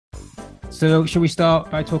So should we start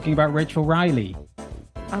by talking about Rachel Riley?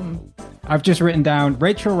 Um, I've just written down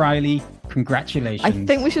Rachel Riley, congratulations. I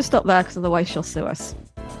think we should stop there because otherwise she'll sue us.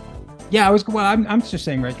 Yeah, I'm just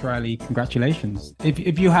saying Rachel Riley, congratulations.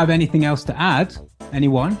 If you have anything else to add, if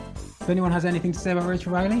anyone has anything to say about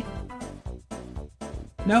Rachel Riley?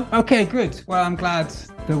 No? Okay, good. Well, I'm glad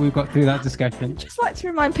that we've got through that discussion. Just like to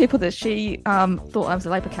remind people that she thought I was a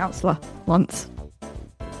Labour councillor once.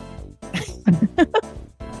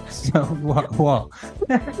 So what?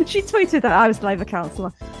 She tweeted that I was a Labour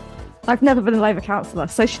councillor. I've never been a Labour councillor,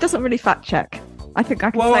 so she doesn't really fact check. I think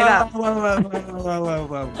I can say that.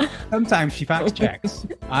 Whoa. Sometimes she fact checks.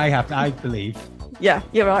 I believe. Yeah,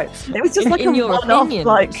 you're right. It was just like in a your one-off, opinion,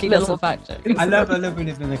 like she little doesn't fact check. I love we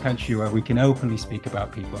live in a country where we can openly speak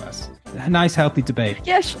about people. That's a nice, healthy debate.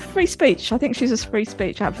 Yeah, free speech. I think she's a free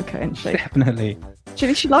speech advocate, isn't she? Definitely.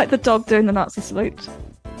 She liked the dog doing the Nazi salute.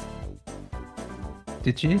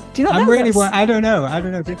 Did she? Do you not I'm know really this? I don't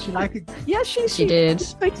know. Did she like it? Yeah, she did.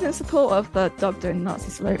 tweeted in support of the dog doing the Nazi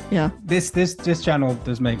salute. Yeah. This channel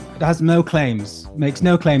has no claims, makes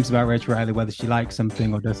no claims about Rachel Riley, whether she likes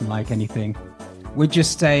something or doesn't like anything. We're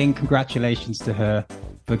just saying congratulations to her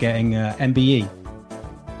for getting MBE.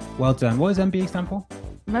 Well done. What does MBE stand for?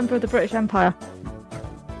 Member of the British Empire.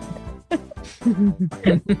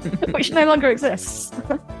 Which no longer exists.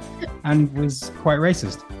 And was quite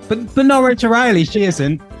racist. But not Rachel Riley, she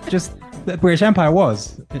isn't. Just the British Empire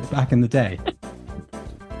was back in the day.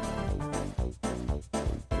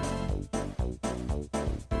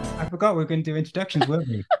 I forgot we were going to do introductions, weren't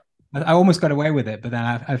we? I almost got away with it, but then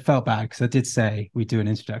I felt bad because I did say we'd do an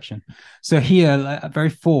introduction. So here, very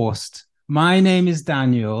forced. My name is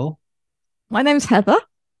Daniel. My name's Heather.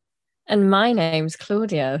 And my name's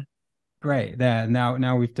Claudia. Great. There.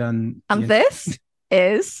 Now we've done. And this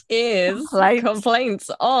is Complaints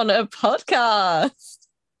on a Podcast.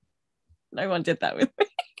 No one did that with me.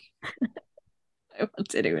 No one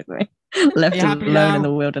did it with me. Left alone in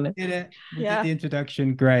the wilderness. Did it? We did the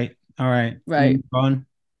introduction. Great. All right. Right. On.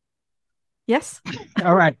 Yes.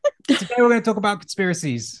 All right. Today we're going to talk about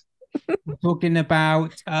conspiracies. We're talking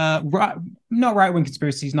about not right-wing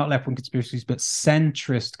conspiracies, not left-wing conspiracies, but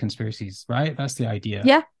centrist conspiracies, right? That's the idea.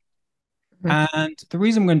 Yeah. And the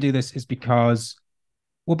reason we're going to do this is because,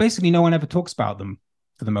 well, basically no one ever talks about them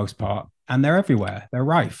for the most part, and they're everywhere. They're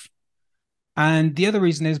rife. And the other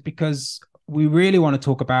reason is because we really want to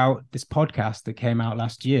talk about this podcast that came out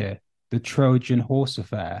last year, the Trojan Horse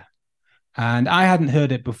Affair. And I hadn't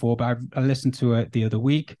heard it before, but I listened to it the other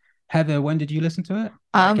week. Heather, when did you listen to it?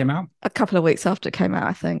 It came out? A couple of weeks after it came out,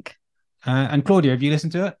 I think. And Claudia, have you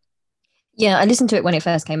listened to it? Yeah, I listened to it when it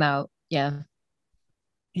first came out. Yeah.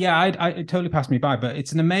 Yeah, it totally passed me by, but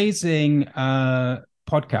it's an amazing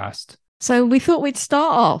podcast. So we thought we'd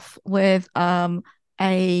start off with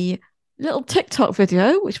a little TikTok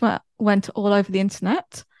video, which went all over the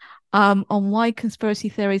internet, on why conspiracy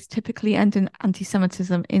theories typically end in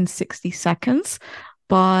anti-Semitism in 60 seconds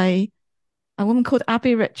by a woman called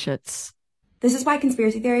Abby Richards. This is why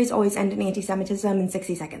conspiracy theories always end in anti-Semitism in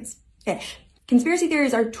 60 seconds-ish. Conspiracy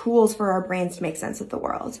theories are tools for our brains to make sense of the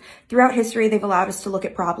world. Throughout history, they've allowed us to look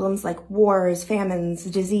at problems like wars, famines,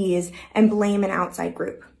 disease, and blame an outside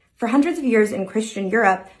group. For hundreds of years in Christian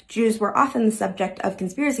Europe, Jews were often the subject of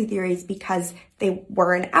conspiracy theories because they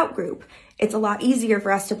were an outgroup. It's a lot easier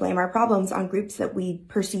for us to blame our problems on groups that we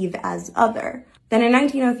perceive as other. Then in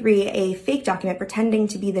 1903, a fake document pretending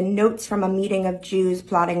to be the notes from a meeting of Jews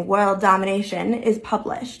plotting world domination is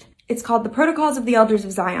published. It's called The Protocols of the Elders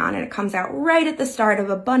of Zion, and it comes out right at the start of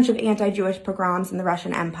a bunch of anti-Jewish pogroms in the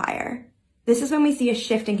Russian Empire. This is when we see a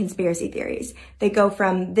shift in conspiracy theories. They go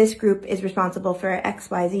from this group is responsible for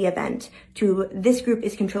XYZ event to this group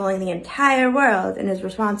is controlling the entire world and is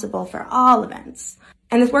responsible for all events.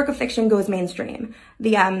 And this work of fiction goes mainstream.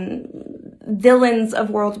 The villains of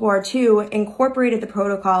World War II incorporated the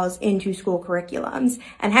protocols into school curriculums,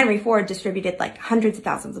 and Henry Ford distributed like hundreds of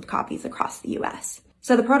thousands of copies across the US.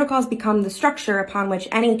 So the protocols become the structure upon which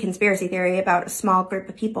any conspiracy theory about a small group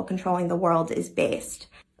of people controlling the world is based.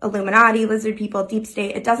 Illuminati, lizard people, deep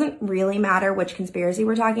state, it doesn't really matter which conspiracy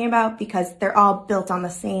we're talking about because they're all built on the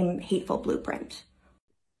same hateful blueprint.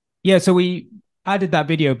 Yeah, so we added that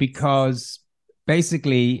video because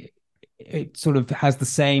basically it sort of has the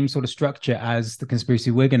same sort of structure as the conspiracy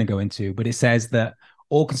we're going to go into, but it says that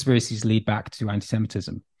all conspiracies lead back to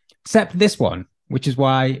anti-Semitism, except this one, which is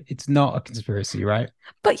why it's not a conspiracy, right?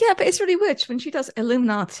 But yeah, but it's really weird when she does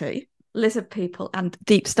Illuminati, lizard people and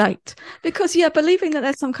deep state. Because, believing that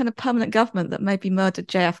there's some kind of permanent government that maybe murdered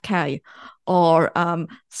JFK or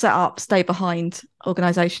set up stay behind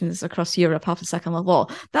organizations across Europe after the Second World War,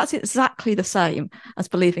 that's exactly the same as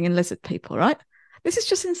believing in lizard people, right? This is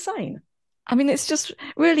just insane. I mean, it's just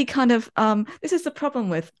really kind of this is the problem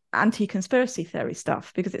with anti-conspiracy theory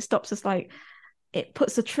stuff, because it stops us, like, it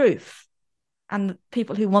puts the truth and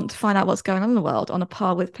people who want to find out what's going on in the world on a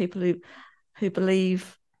par with people who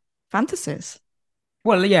believe fantasies.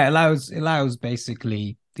 Well, yeah, it allows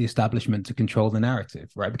basically the establishment to control the narrative,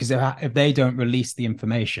 right? Because if they don't release the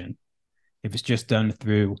information, if it's just done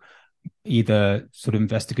through either sort of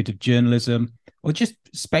investigative journalism or just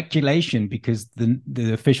speculation because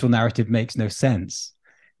the official narrative makes no sense,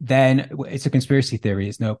 then it's a conspiracy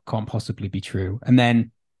theory. Can't possibly be true. And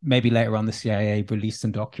then maybe later on the CIA released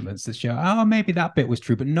some documents that show, oh, maybe that bit was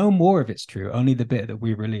true, but no more of it's true, only the bit that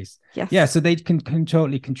we released. Yes. Yeah, so they can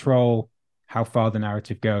totally control how far the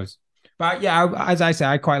narrative goes. But yeah, as I say,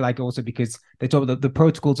 I quite like it also because they talk about the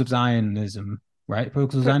protocols of Zionism, right?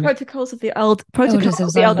 Protocols of the Elders of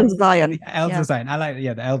Zion. Elders of Zion. I like, the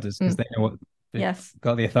elders, because they know what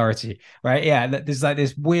got the authority, right? Yeah, there's like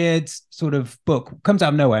this weird sort of book, comes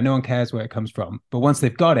out of nowhere. No one cares where it comes from. But once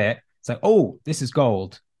they've got it, it's like, oh, this is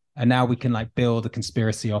gold. And now we can like build a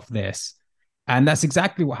conspiracy off this. And that's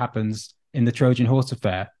exactly what happens in the Trojan Horse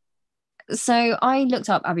affair. So I looked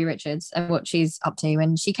up Abby Richards and what she's up to,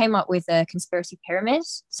 and she came up with a conspiracy pyramid.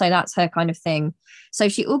 So that's her kind of thing. So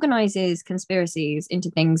she organizes conspiracies into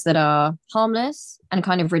things that are harmless and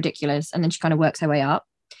kind of ridiculous, and then she kind of works her way up.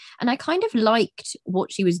 And I kind of liked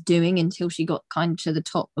what she was doing until she got kind of to the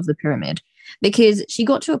top of the pyramid, because she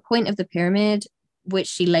got to a point of the pyramid which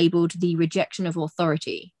she labeled the rejection of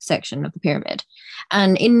authority section of the pyramid.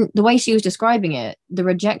 And in the way she was describing it, the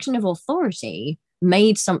rejection of authority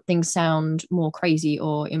made something sound more crazy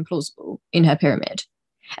or implausible in her pyramid.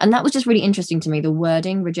 And that was just really interesting to me, the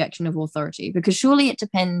wording rejection of authority, because surely it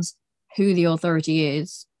depends who the authority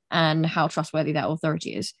is and how trustworthy that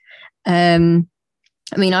authority is.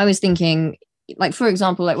 I mean, I was thinking, like, for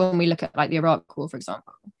example, like when we look at like the Iraq War, for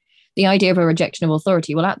example, the idea of a rejection of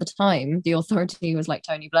authority. Well, at the time, the authority was like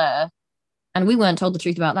Tony Blair, and we weren't told the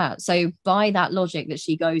truth about that. So by that logic that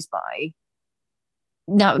she goes by,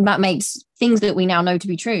 now that makes things that we now know to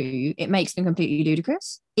be true, it makes them completely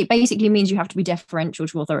ludicrous. It basically means you have to be deferential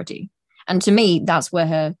to authority. And to me, that's where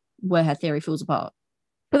her theory falls apart.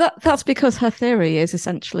 But that's because her theory is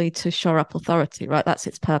essentially to shore up authority, right? That's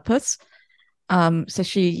its purpose. So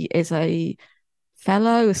she is a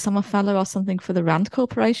summer fellow or something for the Rand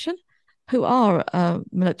Corporation, who are a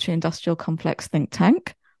military industrial complex think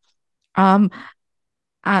tank. And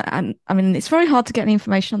I mean, it's very hard to get any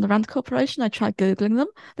information on the Rand Corporation. I tried Googling them.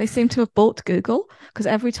 They seem to have bought Google, because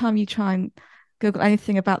every time you try and Google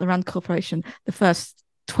anything about the Rand Corporation, the first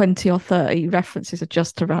 20 or 30 references are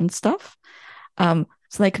just to Rand stuff. So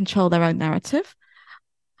they control their own narrative.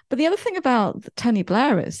 But the other thing about Tony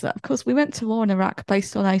Blair is that, of course, we went to war in Iraq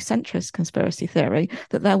based on a centrist conspiracy theory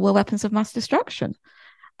that there were weapons of mass destruction.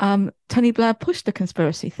 Tony Blair pushed the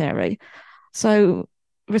conspiracy theory. So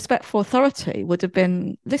respect for authority would have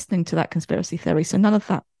been listening to that conspiracy theory. So none of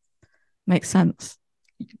that makes sense.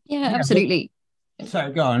 Yeah, absolutely.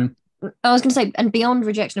 Sorry, go on. I was going to say, and beyond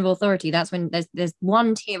rejection of authority, that's when there's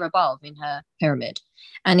one tier above in her pyramid,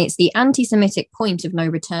 and it's the anti-Semitic point of no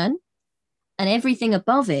return. And everything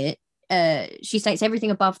above it, she states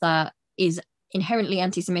everything above that is inherently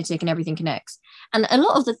anti-Semitic and everything connects. And a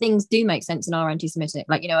lot of the things do make sense and are anti-Semitic.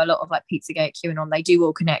 Like, a lot of like Pizzagate, QAnon, they do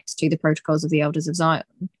all connect to the protocols of the Elders of Zion.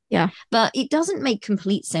 Yeah. But it doesn't make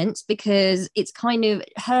complete sense, because it's kind of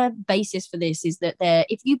her basis for this is that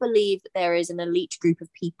if you believe that there is an elite group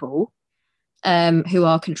of people who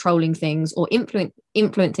are controlling things or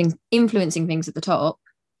influencing things at the top,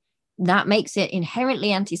 that makes it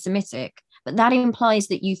inherently anti-Semitic. But that implies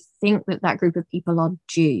that you think that group of people are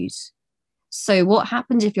Jews. So what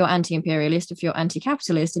happens if you're anti-imperialist, if you're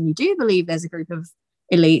anti-capitalist, and you do believe there's a group of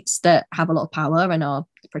elites that have a lot of power and are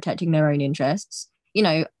protecting their own interests?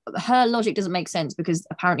 Her logic doesn't make sense, because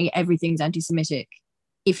apparently everything's anti-Semitic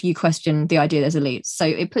if you question the idea there's elites. So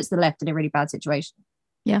it puts the left in a really bad situation.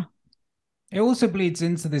 Yeah. It also bleeds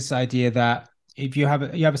into this idea that if you have a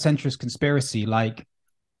centrist conspiracy, like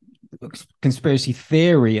conspiracy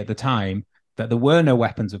theory at the time, that there were no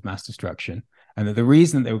weapons of mass destruction, and that the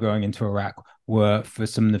reason they were going into Iraq were for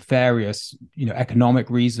some nefarious, economic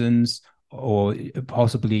reasons, or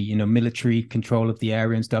possibly, military control of the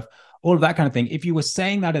area and stuff, all of that kind of thing. If you were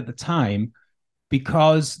saying that at the time,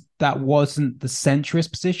 because that wasn't the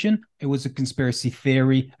centrist position, it was a conspiracy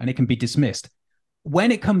theory and it can be dismissed.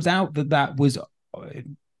 When it comes out that was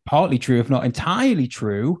partly true, if not entirely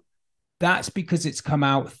true, that's because it's come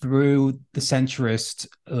out through the centrist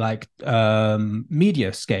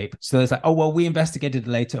mediascape. So it's like, oh, well, we investigated it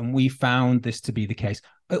later and we found this to be the case.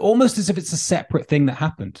 Almost as if it's a separate thing that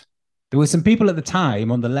happened. There were some people at the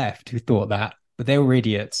time on the left who thought that, but they were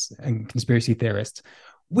idiots and conspiracy theorists.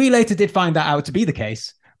 We later did find that out to be the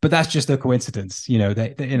case, but that's just a coincidence.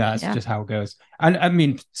 That's just how it goes. And I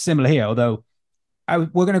mean, similar here, although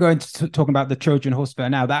we're going to go into talking about the Trojan horse fair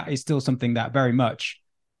now. That is still something that very much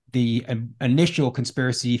the initial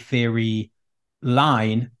conspiracy theory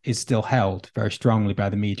line is still held very strongly by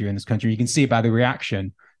the media in this country. You can see it by the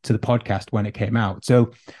reaction to the podcast when it came out.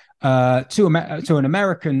 So to an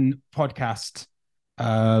American podcast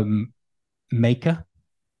maker,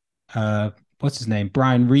 what's his name?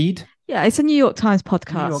 Brian Reed. Yeah, it's a New York Times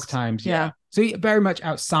podcast. New York Times, yeah. So he, very much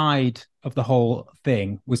outside of the whole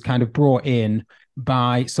thing, was kind of brought in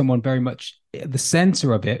by someone very much at the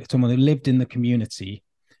center of it, someone who lived in the community,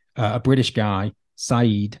 a British guy,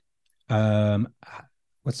 Saeed. What's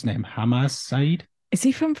his name? Hamas Saeed? Is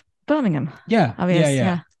he from Birmingham? Yeah. Oh,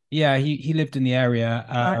 Yeah, he lived in the area.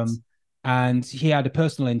 Right. And he had a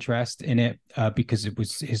personal interest in it because it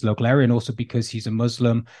was his local area, and also because he's a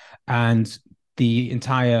Muslim. And the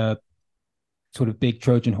entire sort of big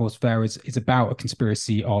Trojan horse fair is about a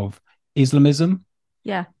conspiracy of Islamism.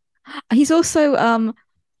 Yeah. He's also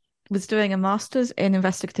was doing a master's in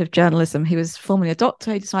investigative journalism. He was formerly a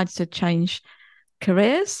doctor. He decided to change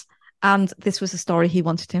careers, and this was a story he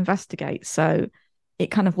wanted to investigate. So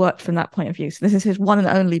it kind of worked from that point of view. So this is his one and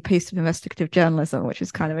only piece of investigative journalism, which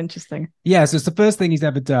is kind of interesting. Yeah, so it's the first thing he's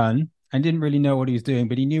ever done, and didn't really know what he was doing,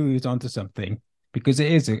 but he knew he was onto something, because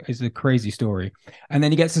it's a crazy story. And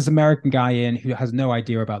then he gets this American guy in who has no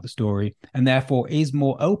idea about the story and therefore is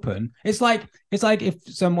more open. It's like if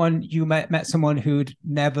you met someone who'd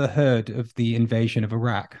never heard of the invasion of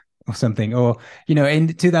Iraq or something, or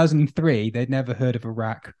in 2003 they'd never heard of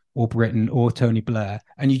Iraq or Britain or Tony Blair,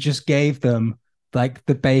 and you just gave them like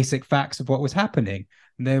the basic facts of what was happening.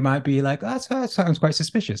 And they might be like, that sounds quite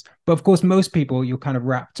suspicious. But of course, most people, you're kind of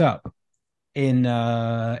wrapped up in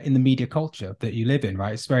the media culture that you live in,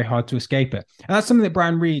 right? It's very hard to escape it. And that's something that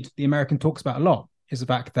Brian Reed, the American, talks about a lot, is the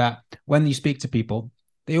fact that when you speak to people,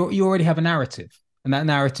 you already have a narrative. And that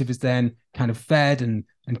narrative is then kind of fed and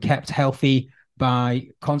kept healthy by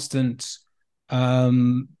constant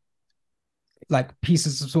like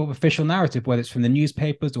pieces of sort of official narrative, whether it's from the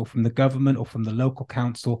newspapers or from the government or from the local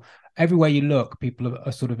council. Everywhere you look, people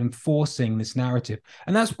are sort of enforcing this narrative.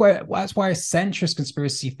 And that's why a centrist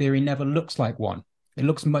conspiracy theory never looks like one. It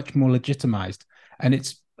looks much more legitimized. And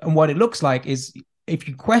what it looks like is, if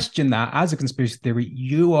you question that as a conspiracy theory,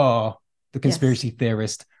 you are the conspiracy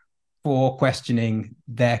theorist for questioning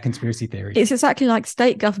their conspiracy theory. It's exactly like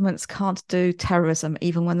state governments can't do terrorism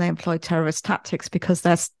even when they employ terrorist tactics because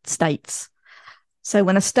they're states. So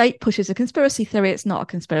when a state pushes a conspiracy theory, it's not a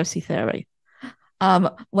conspiracy theory.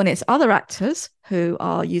 When it's other actors who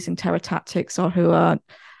are using terror tactics or who are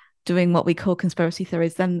doing what we call conspiracy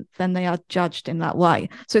theories, then they are judged in that way.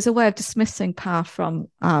 So it's a way of dismissing power from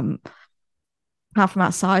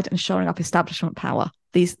outside and shoring up establishment power.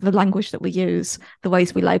 The language that we use, the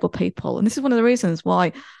ways we label people. And this is one of the reasons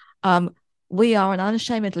why we are an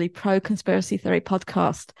unashamedly pro-conspiracy theory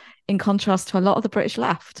podcast, in contrast to a lot of the British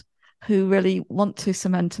left, who really want to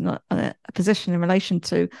cement a position in relation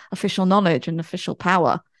to official knowledge and official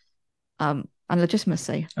power and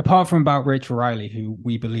legitimacy. Apart from about Rachel Riley, who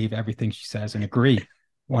we believe everything she says and agree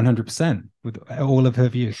 100% with all of her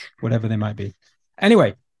views, whatever they might be.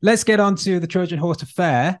 Anyway, let's get on to the Trojan Horse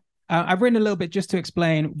Affair. I've written a little bit just to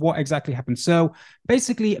explain what exactly happened. So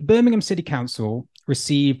basically, Birmingham City Council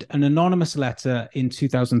received an anonymous letter in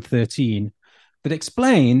 2013 that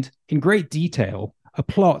explained in great detail a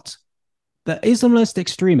plot that Islamist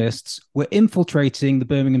extremists were infiltrating the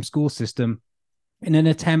Birmingham school system in an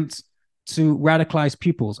attempt to radicalize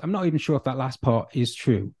pupils. I'm not even sure if that last part is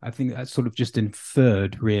true. I think that's sort of just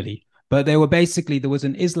inferred, really. But there was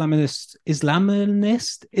an Islamist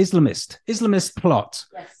plot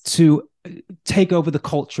to take over the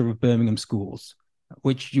culture of Birmingham schools,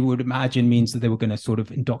 which you would imagine means that they were going to sort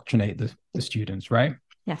of indoctrinate the students, right?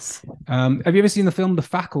 Yes. Have you ever seen the film The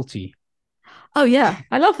Faculty? Oh, yeah.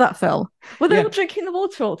 I love that film. Were they all drinking the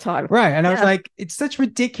water all the time? Right. And I was like, it's such a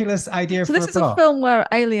ridiculous idea. So this is a film where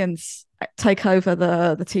aliens take over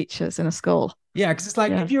the teachers in a school. Yeah, because it's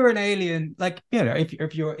like, if you're an alien, like,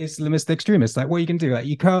 if you're Islamist extremist, like, what you can do? Like,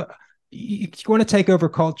 you want to take over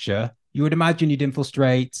culture, you would imagine you'd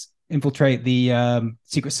infiltrate the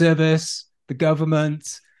Secret Service, the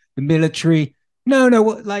government, the military. No, no,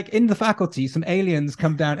 like in the faculty, some aliens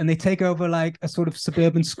come down and they take over like a sort of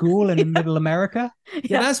suburban school in middle America.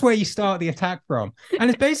 Yeah, that's where you start the attack from. And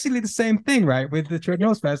it's basically the same thing, right? With the Trojan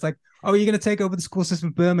horse fair. It's like, oh, you're going to take over the school system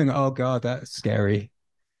of Birmingham. Oh God, that's scary.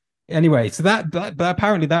 Anyway, so but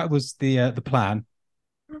apparently that was the plan.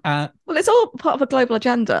 Well, it's all part of a global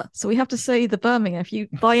agenda. So we have to see the Birmingham. If you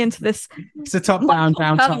buy into this, it's a top-down,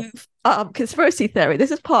 down top conspiracy theory. This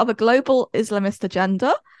is part of a global Islamist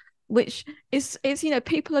agenda, which is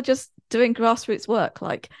people are just doing grassroots work,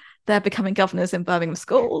 like they're becoming governors in Birmingham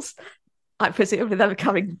schools. I presumably they're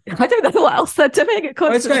becoming. I don't know what else they're doing.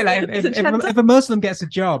 It's great. Like, if a Muslim gets a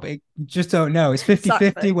job, you just don't know. It's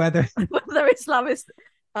 50-50 whether Islamist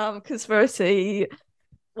conspiracy,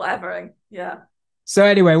 whatever. Yeah. So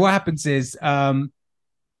anyway, what happens is, so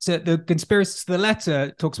the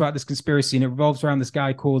letter talks about this conspiracy, and it revolves around this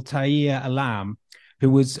guy called Tahir Alam, who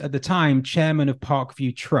was at the time chairman of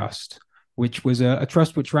Parkview Trust, which was a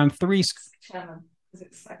trust which ran three. Chairman, because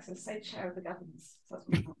it's actually say chair of the governance.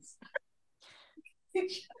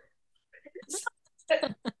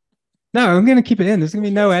 No, I'm going to keep it in. There's going to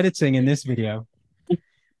be no editing in this video.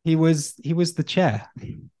 He was the chair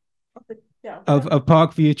of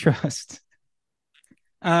Parkview Trust.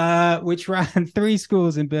 Which ran 3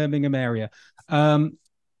 schools in Birmingham area. Where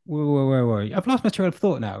were you? I've lost my train of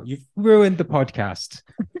thought now. You've ruined the podcast,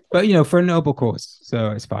 but for a noble cause,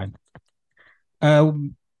 so it's fine.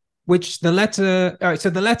 Which the letter. All right,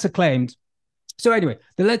 so the letter claimed. So anyway,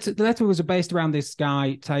 the letter was based around this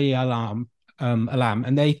guy Tahir Alam,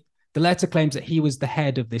 and the letter claims that he was the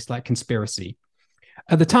head of this like conspiracy.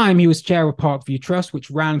 At the time, he was chair of Parkview Trust,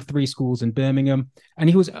 which ran 3 schools in Birmingham, and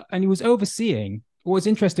he was overseeing. What was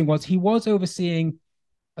interesting was he was overseeing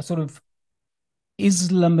a sort of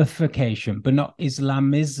Islamification, but not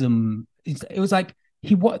Islamism. It was like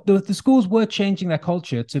the schools were changing their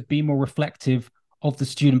culture to be more reflective of the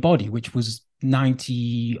student body, which was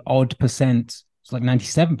 90-odd%. It's like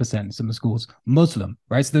 97% some of the schools Muslim,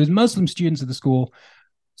 right? So there was Muslim students at the school.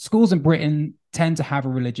 Schools in Britain tend to have a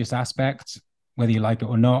religious aspect, whether you like it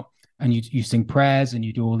or not. And you sing prayers and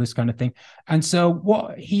you do all this kind of thing. And so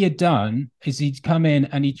what he had done is he'd come in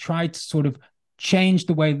and he tried to sort of change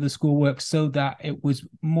the way the school works so that it was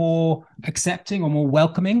more accepting or more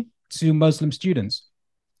welcoming to Muslim students.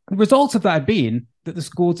 The results of that had been that the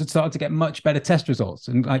schools had started to get much better test results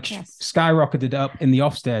and skyrocketed up in the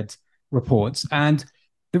Ofsted reports. And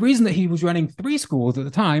the reason that he was running 3 schools at the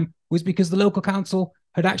time was because the local council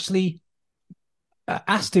had actually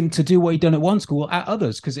asked him to do what he'd done at one school at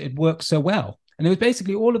others because it had worked so well. And it was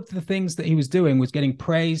basically all of the things that he was doing was getting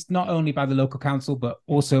praised, not only by the local council, but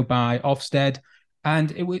also by Ofsted.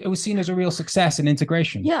 And it was seen as a real success in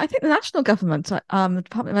integration. Yeah, I think the national government, the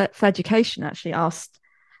Department for Education actually asked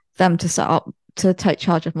them to take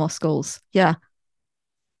charge of more schools. Yeah.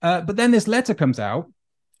 But then this letter comes out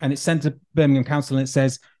and it's sent to Birmingham Council and it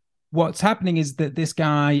says, what's happening is that this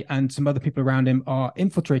guy and some other people around him are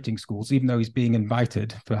infiltrating schools, even though he's being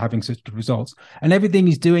invited for having such good results. And everything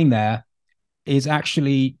he's doing there is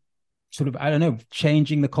actually sort of, I don't know,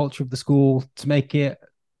 changing the culture of the school to make it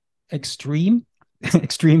extreme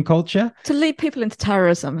culture. To lead people into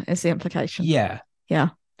terrorism is the implication. Yeah.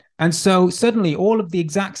 Yeah. And so suddenly all of the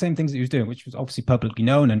exact same things that he was doing, which was obviously publicly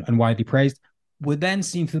known and widely praised, were then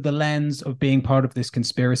seen through the lens of being part of this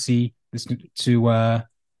conspiracy to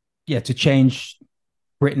change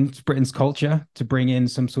Britain's culture, to bring in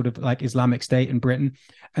some sort of like Islamic State in Britain.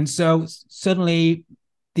 And so suddenly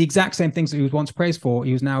the exact same things that he was once praised for,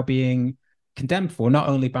 he was now being condemned for, not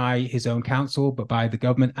only by his own council, but by the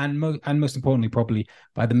government and most importantly, probably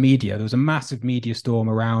by the media. There was a massive media storm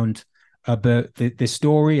around this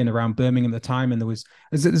story and around Birmingham at the time. And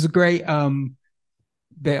there's a great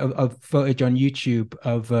bit of footage on YouTube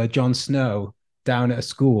of Jon Snow down at a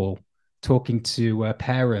school talking to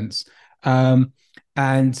parents.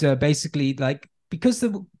 Basically, like, because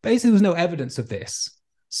there was no evidence of this.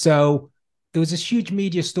 So there was this huge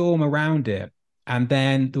media storm around it. And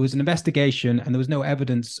then there was an investigation and there was no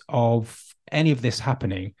evidence of any of this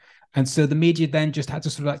happening. And so the media then just had to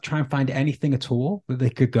sort of like try and find anything at all that they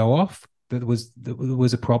could go off that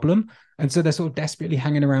was a problem. And so they're sort of desperately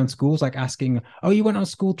hanging around schools, like asking, oh, you went on a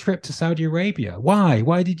school trip to Saudi Arabia. Why?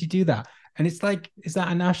 Why did you do that? And it's like, is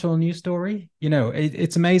that a national news story?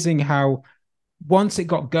 It's amazing how once it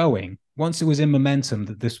got going, once it was in momentum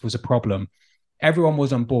that this was a problem, everyone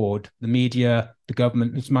was on board. The media, the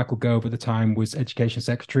government. It was Michael Gove at the time was Education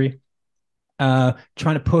Secretary, trying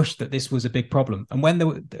to push that this was a big problem. And when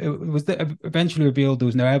it was eventually revealed there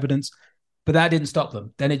was no evidence, but that didn't stop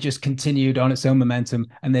them. Then it just continued on its own momentum,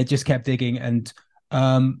 and they just kept digging. And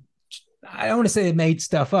I don't want to say they made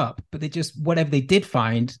stuff up, but they just, whatever they did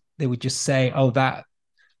find, they would just say, oh,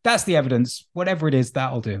 that's the evidence. Whatever it is,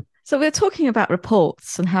 that'll do. So we're talking about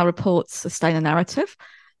reports and how reports sustain a narrative.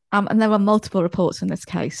 And there were multiple reports in this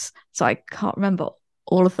case. So I can't remember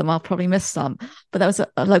all of them. I'll probably miss some. But there was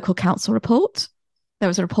a local council report. There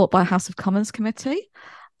was a report by a House of Commons committee.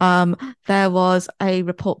 There was a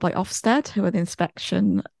report by Ofsted, who are the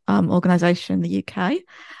inspection organisation in the UK.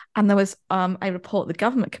 And there was a report the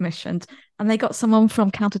government commissioned, and they got someone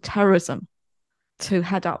from counter-terrorism to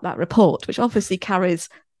head up that report, which obviously carries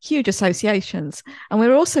huge associations. And we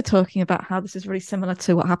were also talking about how this is really similar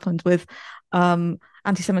to what happened with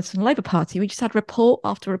anti-Semitism in the Labour Party. We just had report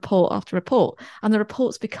after report after report, and the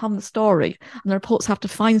reports become the story, and the reports have to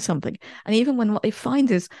find something. And even when what they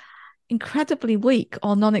find is incredibly weak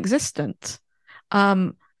or non-existent,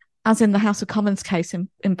 as in the House of Commons case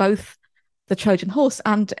in both the Trojan Horse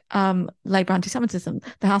and Labour anti-Semitism,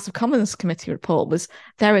 the House of Commons committee report was,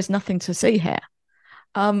 there is nothing to see here.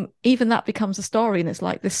 Even that becomes a story, and it's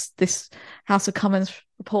like this House of Commons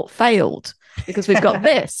report failed because we've got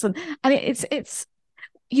this, and it's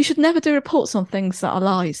you should never do reports on things that are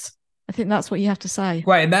lies. I think that's what you have to say.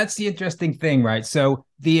 Right, and that's the interesting thing, right? So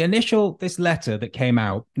this letter that came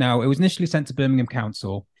out, now it was initially sent to Birmingham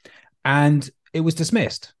Council, and it was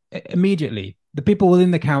dismissed immediately. The people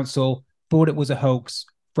within the council thought it was a hoax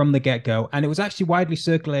from the get-go, and it was actually widely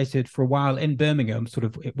circulated for a while in Birmingham, sort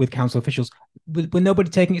of with council officials, with nobody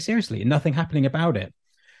taking it seriously and nothing happening about it.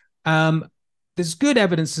 There's good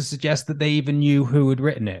evidence to suggest that they even knew who had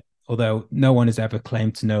written it, although no one has ever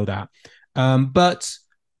claimed to know that. But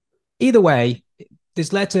either way,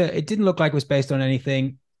 this letter, it didn't look like it was based on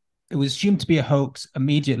anything. It was assumed to be a hoax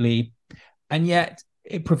immediately, and yet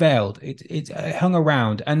it prevailed. It hung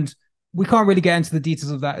around, and we can't really get into the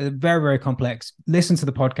details of that. It's very, very complex. Listen to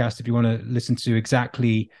the podcast if you want to listen to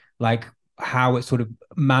exactly like how it sort of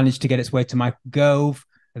managed to get its way to Michael Gove,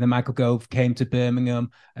 and then Michael Gove came to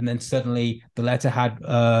Birmingham, and then suddenly the letter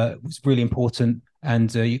was really important,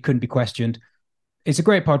 and you couldn't be questioned. It's a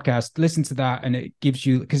great podcast. Listen to that, and it gives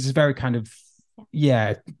you, because it's very kind of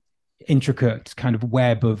intricate kind of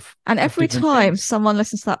web of. And every time things. Someone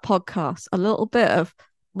listens to that podcast, a little bit of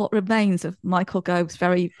what remains of Michael Gove's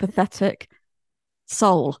very pathetic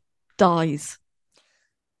soul dies.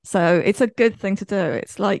 So it's a good thing to do.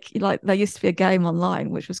 It's like there used to be a game online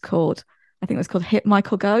which was called, I think it was called Hit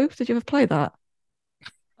Michael Gove. Did you ever play that?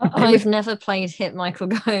 I've never played Hit Michael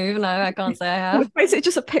Gove. No, I can't say I have. It was basically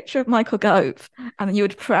just a picture of Michael Gove, and then you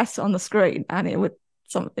would press on the screen, and it would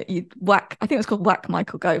something you'd whack. I think it was called Whack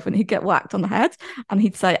Michael Gove, and he'd get whacked on the head, and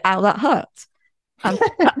he'd say, "Ow, that hurt." And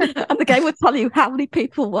the game would tell you how many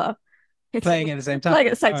people were playing at the same time. Playing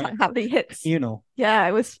at the same time, how many hits. You know. Yeah,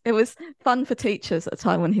 it was fun for teachers at the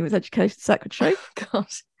time when he was education secretary. God.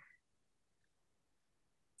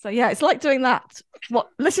 So yeah, it's like doing that.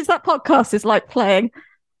 Listening to that podcast is like playing.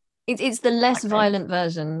 It's the less violent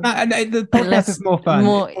version. And the podcast is more fun,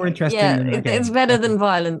 more interesting. Yeah, it's better than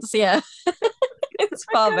violence. Yeah, it's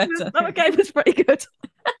far better. That game was pretty good.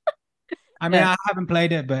 I mean, I haven't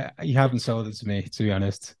played it, but you haven't sold it to me, to be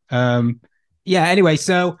honest. Anyway,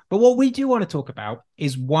 but what we do want to talk about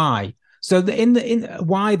is why. So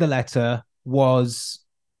why the letter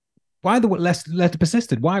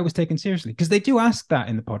persisted, why it was taken seriously, because they do ask that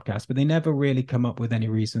in the podcast, but they never really come up with any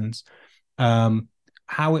reasons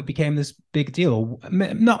how it became this big deal.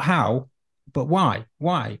 Not how, but why?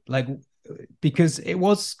 Like, because it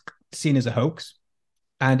was seen as a hoax,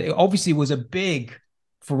 and it obviously was a big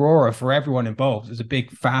furore for everyone involved. It was a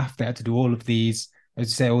big faff. They had to do all of these, as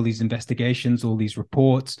you say, all these investigations, all these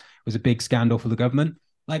reports. It was a big scandal for the government.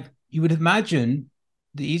 Like, you would imagine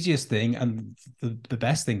the easiest thing and the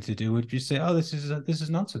best thing to do would just say, "Oh, this is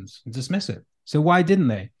nonsense," and dismiss it. So why didn't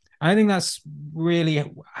they? I think that's really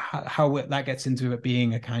how that gets into it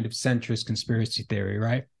being a kind of centrist conspiracy theory,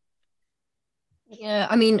 right? Yeah,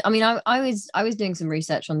 I mean, I was doing some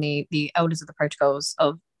research on the elders of the protocols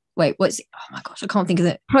of. Wait, oh my gosh, I can't think of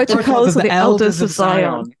it. Protocols of the Elders of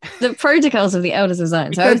Zion. The protocols of the Elders of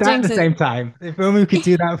Zion. So I was doing at the same time. If only we could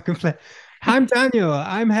do that. I'm Daniel.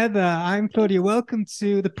 I'm Heather. I'm Claudia. Welcome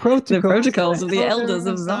to the protocols of the Elders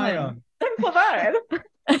of Zion. Simple that.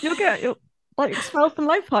 You'll like expelled from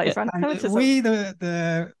life parties. We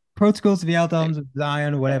the protocols of the Elders of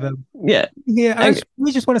Zion, or whatever. Yeah. Yeah.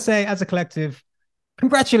 We just want to say, as a collective,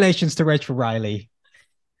 congratulations to Rachel Riley.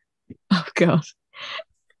 Oh God.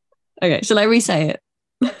 Okay, shall I re-say it?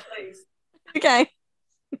 Please. Okay.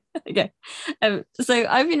 So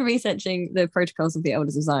I've been researching the protocols of the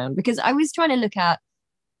Elders of Zion because I was trying to look at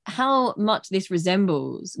how much this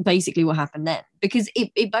resembles basically what happened then, because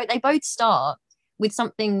they both start with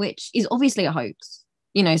something which is obviously a hoax.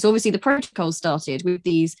 You know, so obviously the protocol started with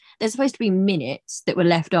these, there's supposed to be minutes that were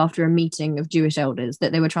left after a meeting of Jewish elders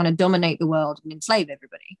that they were trying to dominate the world and enslave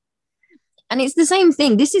everybody. And it's the same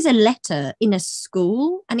thing. This is a letter in a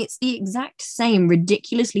school, and it's the exact same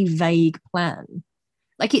ridiculously vague plan.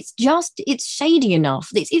 Like, it's shady enough.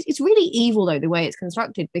 It's really evil, though, the way it's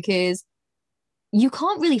constructed, because you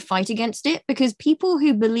can't really fight against it, because people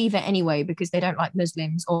who believe it anyway because they don't like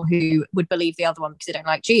Muslims, or who would believe the other one because they don't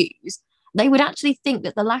like Jews, they would actually think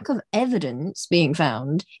that the lack of evidence being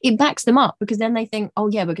found, it backs them up, because then they think, oh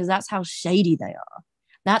yeah, because that's how shady they are.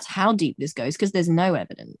 That's how deep this goes, because there's no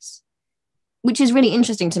evidence. Which is really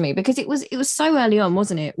interesting to me, because it was so early on,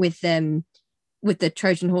 wasn't it, with the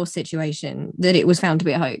Trojan horse situation, that it was found to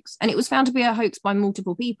be a hoax. And it was found to be a hoax by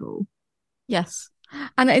multiple people. Yes.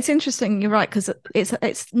 And it's interesting, you're right, because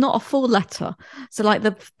it's not a full letter. So like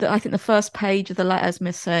I think the first page of the letter is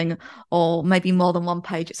missing, or maybe more than one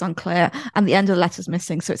page, it's unclear, and the end of the letter is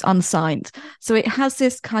missing, so it's unsigned. So it has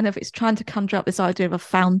this kind of, it's trying to conjure up this idea of a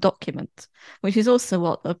found document, which is also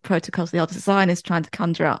what the Protocols of the Elder Design is trying to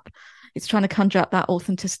conjure up. It's trying to conjure up that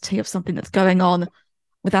authenticity of something that's going on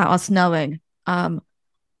without us knowing. And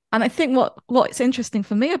I think what's interesting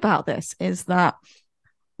for me about this is that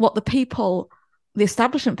what the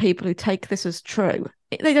establishment people who take this as true,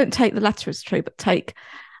 they don't take the letter as true, but take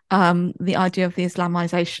the idea of the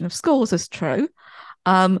Islamization of schools as true,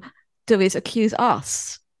 do is accuse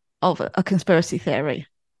us of a conspiracy theory,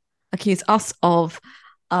 accuse us of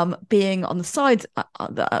being on the side,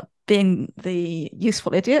 being the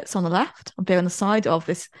useful idiots on the left, of being on the side of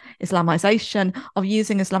this Islamization, of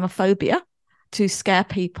using Islamophobia to scare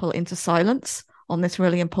people into silence on this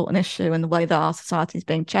really important issue, and the way that our society is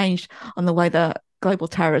being changed, on the way that global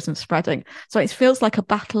terrorism is spreading. So it feels like a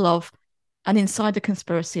battle of an insider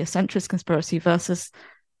conspiracy, a centrist conspiracy, versus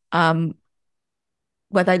where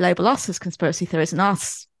they label us as conspiracy theories and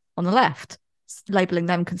us on the left labeling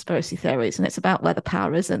them conspiracy theories. And it's about where the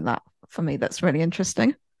power is in that. For me, that's really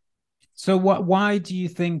interesting. So why do you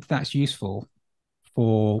think that's useful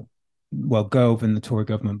for, well, Gove and the Tory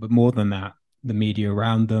government, but more than that, the media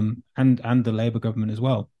around them, and the Labour government as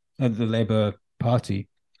well, the Labour Party?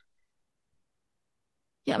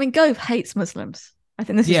 Yeah, I mean, Gove hates Muslims. I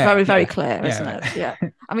think this is very clear, isn't it? Yeah.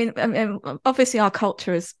 I mean, obviously our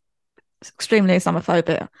culture is extremely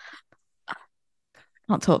Islamophobic.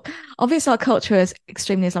 Can't talk. Obviously our culture is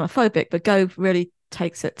extremely Islamophobic, but Gove really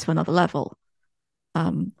takes it to another level.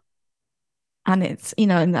 And it's, you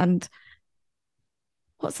know, and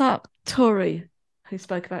what's that Tory who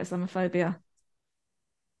spoke about Islamophobia?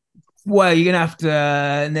 Well, you're gonna have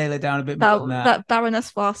to nail it down a bit more than that. That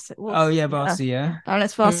Baroness Varsi. Oh yeah, Varsi, yeah.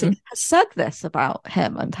 Baroness Varsi has said this about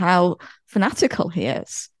him and how fanatical he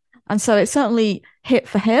is. And so it certainly hit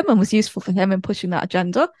for him and was useful for him in pushing that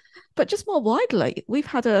agenda. But just more widely, we've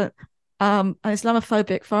had an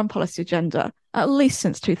Islamophobic foreign policy agenda at least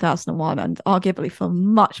since 2001, and arguably for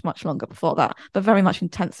much, much longer before that, but very much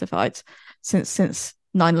intensified since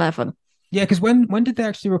 9/11. Yeah, because when did they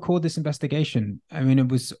actually record this investigation? I mean, it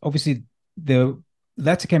was obviously the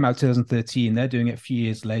letter came out 2013. They're doing it a few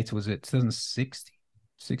years later. Was it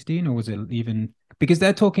 2016, or was it even, because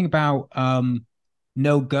they're talking about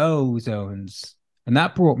no-go zones, and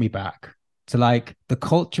that brought me back to like the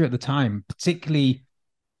culture at the time. Particularly,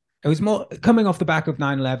 it was more coming off the back of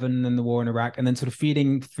 9/11 and the war in Iraq, and then sort of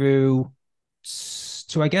feeding through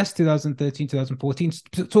to, I guess, 2013, 2014,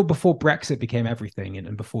 so before Brexit became everything,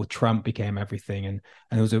 and before Trump became everything, and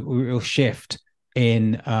there was a real shift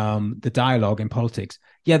in the dialogue in politics.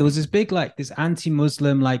 Yeah, there was this big, like, this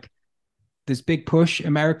anti-Muslim, like, this big push.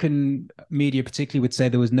 American media particularly would say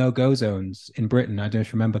there was no-go zones in Britain. I don't know if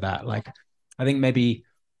you remember that. Like, I think maybe,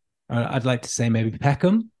 I'd like to say maybe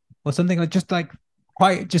Peckham or something, like just like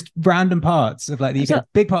quite just random parts of like these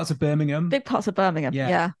big parts of Birmingham.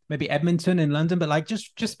 Yeah. Maybe Edmonton in London, but like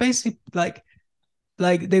just basically like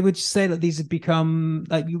they would just say that these had become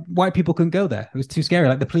like white people couldn't go there. It was too scary.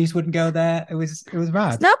 Like the police wouldn't go there. It was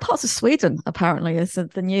bad. It's now parts of Sweden apparently is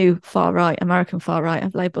the new far right, American far right,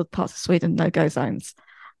 have labelled parts of Sweden no-go zones.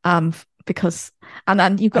 Because and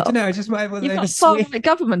then you've got, I don't know, just you've got far right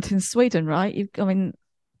government in Sweden, right? You've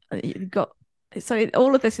got, so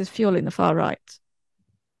all of this is fueling the far right.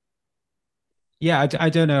 Yeah, I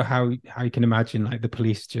don't know how you can imagine like the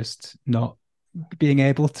police just not being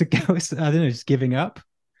able to go. I don't know, just giving up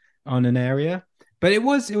on an area. But it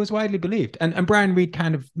was widely believed, and Brian Reed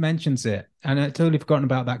kind of mentions it, and I totally forgotten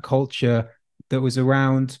about that culture that was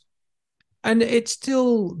around, and it's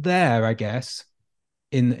still there, I guess,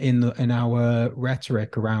 in our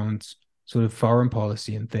rhetoric around sort of foreign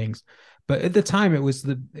policy and things. But at the time, it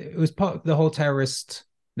was part of the whole terrorist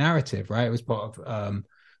narrative, right? It was part of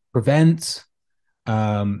prevent.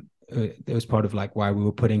 It was part of like why we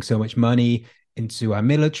were putting so much money into our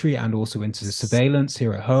military and also into the surveillance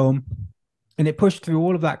here at home, and it pushed through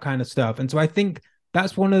all of that kind of stuff. And so I think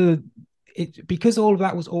that's one of because all of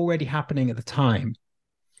that was already happening at the time.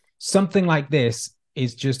 Something like this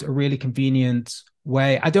is just a really convenient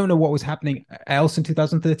way. I don't know what was happening else in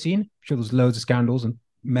 2013. I'm sure there was loads of scandals and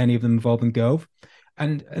many of them involving Gove.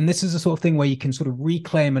 And this is the sort of thing where you can sort of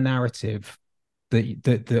reclaim a narrative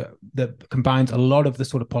that combines a lot of the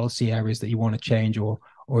sort of policy areas that you want to change or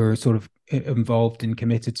are sort of involved and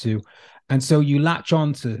committed to. And so you latch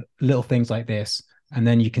on to little things like this, and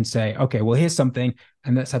then you can say, okay, well, here's something,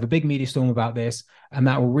 and let's have a big media storm about this, and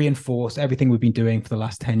that will reinforce everything we've been doing for the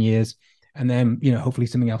last 10 years. And then, hopefully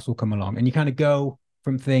something else will come along. And you kind of go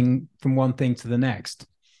from one thing to the next.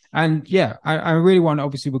 And yeah, I really want,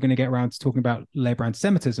 obviously, we're going to get around to talking about Labour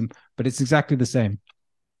anti-Semitism, but it's exactly the same.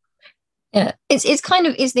 Yeah, it's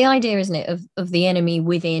the idea, isn't it, of the enemy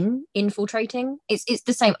within infiltrating. It's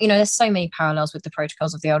the same. There's so many parallels with the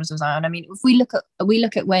protocols of the Elders of Zion. I mean, if we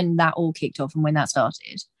look at when that all kicked off and when that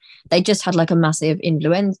started, they just had like a massive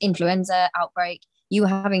influenza outbreak. You were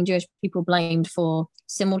having Jewish people blamed for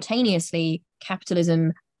simultaneously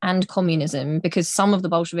capitalism and communism because some of the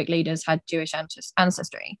Bolshevik leaders had Jewish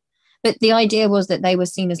ancestry. But the idea was that they were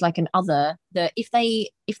seen as like an other, that if they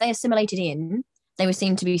assimilated in, they were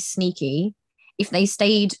seen to be sneaky. If they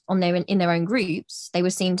stayed in their own groups, they were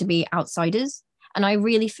seen to be outsiders. And I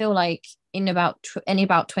really feel like in about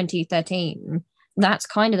 2013, that's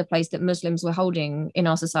kind of the place that Muslims were holding in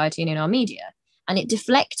our society and in our media. And it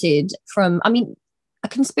deflected from,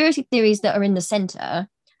 conspiracy theories that are in the center,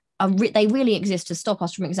 they really exist to stop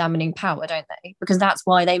us from examining power, don't they? Because that's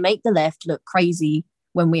why they make the left look crazy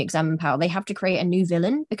when we examine power. They have to create a new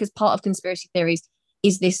villain because part of conspiracy theories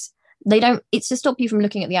is this. It's to stop you from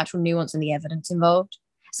looking at the actual nuance and the evidence involved.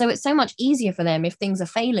 So it's so much easier for them if things are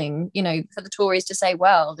failing, for the Tories to say,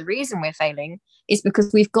 well, the reason we're failing is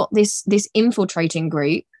because we've got this infiltrating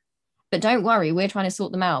group, but don't worry, we're trying to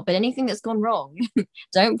sort them out. But anything that's gone wrong,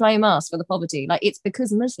 don't blame us for the poverty. Like, it's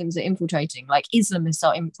because Muslims are infiltrating, like Islamists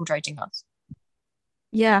are infiltrating us.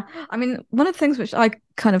 Yeah. I mean, one of the things which I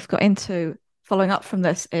kind of got into following up from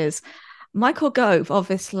this is Michael Gove,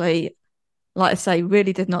 obviously, like I say,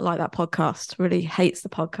 really did not like that podcast, really hates the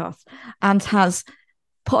podcast, and has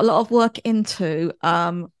put a lot of work into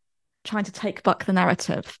trying to take back the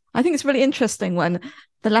narrative. I think it's really interesting when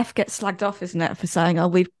the left gets slagged off, isn't it, for saying, oh,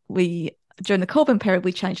 we during the Corbyn period,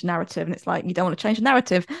 we changed the narrative. And it's like, you don't want to change the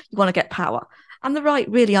narrative, you want to get power. And the right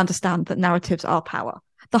really understand that narratives are power.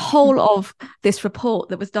 The whole of this report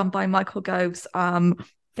that was done by Michael Gove's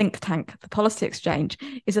think tank, the Policy Exchange,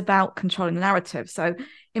 is about controlling the narrative. So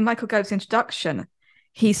in Michael Gove's introduction,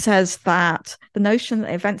 he says that the notion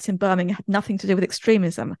that events in Birmingham had nothing to do with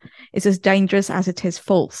extremism is as dangerous as it is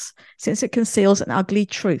false, since it conceals an ugly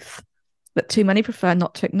truth that too many prefer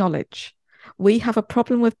not to acknowledge. We have a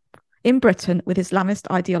problem in Britain with Islamist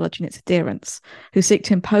ideology and its adherents, who seek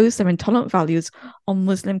to impose their intolerant values on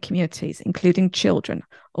Muslim communities, including children,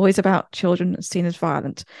 always about children seen as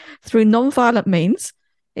violent, through non-violent means.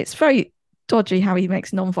 It's very dodgy how he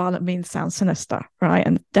makes non-violent means sound sinister, right,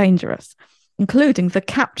 and dangerous, including the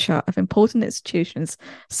capture of important institutions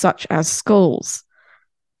such as schools.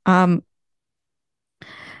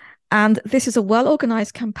 And this is a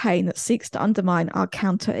well-organised campaign that seeks to undermine our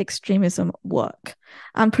counter-extremism work.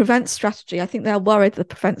 And Prevent strategy, I think they're worried that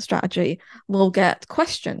the Prevent strategy will get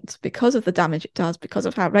questioned because of the damage it does, because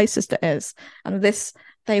of how racist it is. And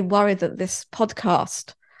they worry that this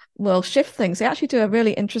podcast will shift things. They actually do a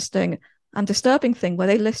really interesting and disturbing thing where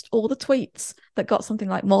they list all the tweets that got something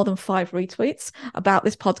like more than 5 retweets about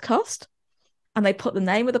this podcast. And they put the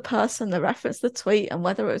name of the person, the reference to the tweet, and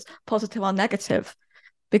whether it was positive or negative,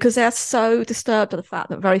 because they're so disturbed at the fact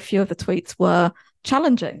that very few of the tweets were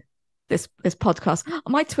challenging this podcast.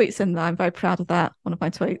 My tweet's in there. I'm very proud of that, one of my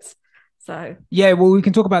tweets. So yeah, well, we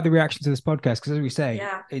can talk about the reaction to this podcast because, as we say,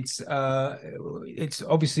 yeah, it's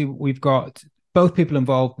obviously we've got both people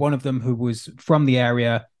involved. One of them who was from the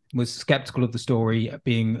area, was skeptical of the story,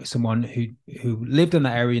 being someone who lived in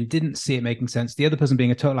that area and didn't see it making sense. The other person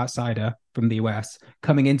being a total outsider from the US,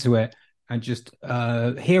 coming into it and just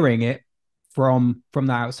hearing it from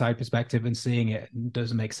the outside perspective and seeing it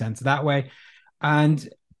doesn't make sense that way. And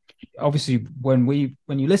obviously, when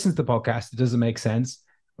you listen to the podcast, it doesn't make sense.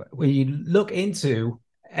 When you look into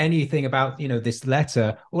anything about this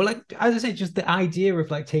letter, or like, as I say, just the idea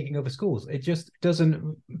of like taking over schools, it just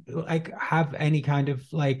doesn't like have any kind of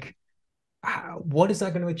like, what is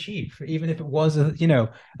that going to achieve? Even if it was,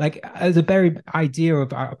 like as a very idea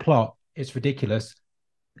of a plot, it's ridiculous.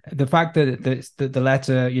 The fact that the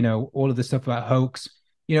letter, all of the stuff about hoax,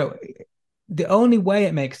 the only way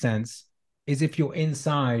it makes sense is if you're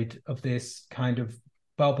inside of this kind of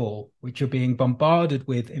bubble, which you're being bombarded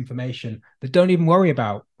with information that don't even worry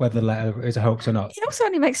about whether the letter is a hoax or not. It also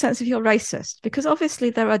only makes sense if you're racist, because obviously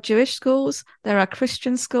there are Jewish schools, there are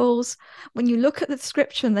Christian schools. When you look at the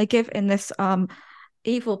description they give in this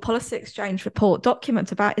evil policy exchange report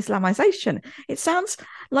document about Islamization, it sounds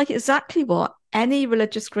like exactly what any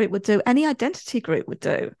religious group would do, any identity group would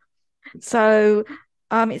do. So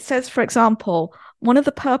it says, for example, one of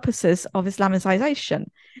the purposes of Islamization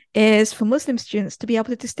is for Muslim students to be able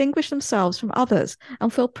to distinguish themselves from others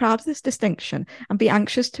and feel proud of this distinction and be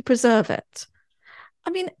anxious to preserve it.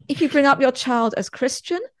 I mean, if you bring up your child as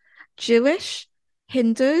Christian, Jewish,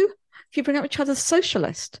 Hindu, if you bring up your child as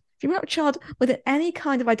socialist, if you bring up a child with any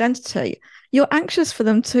kind of identity, you're anxious for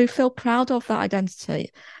them to feel proud of that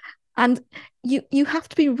identity. And you have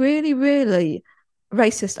to be really, really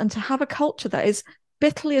racist and to have a culture that is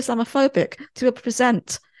bitterly Islamophobic to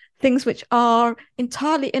present things which are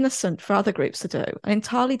entirely innocent for other groups to do and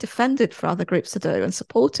entirely defended for other groups to do and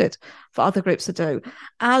supported for other groups to do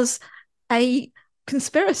as a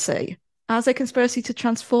conspiracy to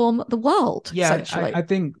transform the world. Yeah, I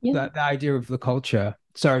think that the idea of the culture.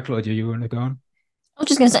 Sorry, Claudia, you want to go on? I was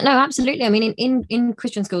just going to say, no, absolutely. I mean, in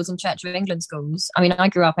Christian schools and Church of England schools, I mean, I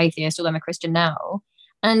grew up atheist, although I'm a Christian now,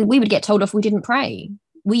 and we would get told off we didn't pray.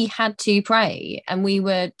 We had to pray, and we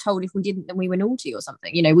were told if we didn't, then we were naughty or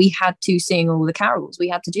something. We had to sing all the carols. We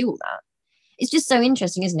had to do all that. It's just so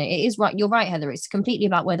interesting, isn't it? It is right. You're right, Heather. It's completely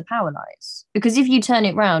about where the power lies. Because if you turn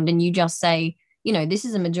it round and you just say, this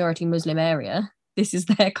is a majority Muslim area, this is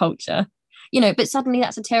their culture, but suddenly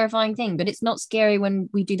that's a terrifying thing. But it's not scary when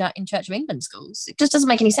we do that in Church of England schools. It just doesn't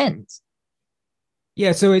make any sense.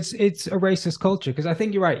 Yeah, so it's a racist culture, because I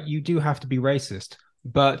think you're right. You do have to be racist,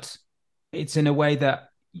 but it's in a way that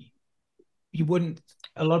you wouldn't.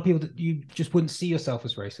 A lot of people, you just wouldn't see yourself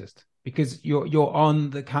as racist, because you're on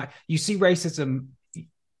the kind. You see racism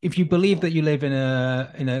if you believe that you live in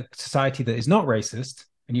a society that is not racist,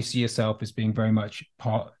 and you see yourself as being very much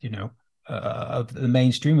part, of the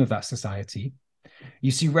mainstream of that society.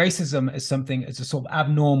 You see racism as something, as a sort of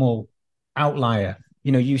abnormal outlier.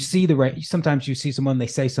 You see sometimes you see someone, they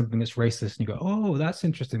say something that's racist, and you go, oh, that's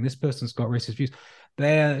interesting. This person's got racist views.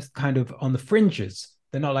 They're kind of on the fringes.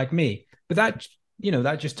 They're not like me. But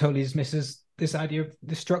that just totally dismisses this idea of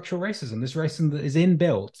the structural racism, this racism that is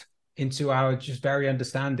inbuilt into our just very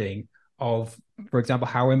understanding of, for example,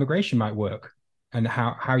 how immigration might work, and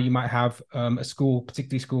how you might have a school,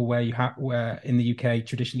 particularly school where in the UK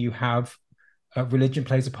traditionally you have religion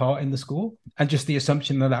plays a part in the school, and just the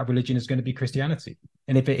assumption that religion is going to be Christianity,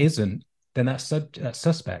 and if it isn't, then that's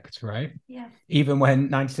suspect, right? Yeah. Even when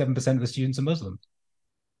 97% of the students are Muslim.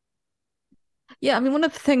 Yeah, I mean, one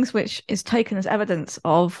of the things which is taken as evidence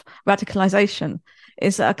of radicalization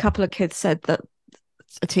is that a couple of kids said that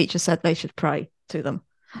a teacher said they should pray to them.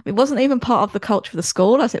 It wasn't even part of the culture of the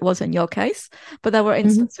school, as it was in your case, but there were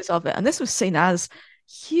instances of it. And this was seen as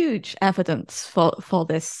huge evidence for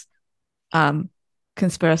this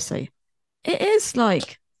conspiracy. It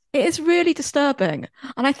is really disturbing.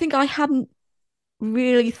 And I think I hadn't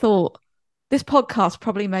really thought, this podcast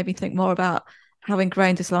probably made me think more about how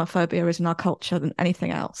ingrained Islamophobia is in our culture than anything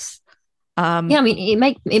else. I mean,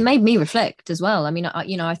 it made me reflect as well. I mean,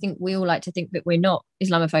 I think we all like to think that we're not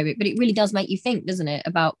Islamophobic, but it really does make you think, doesn't it,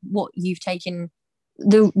 about what you've taken.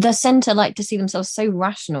 The centre like to see themselves so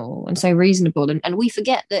rational and so reasonable, and we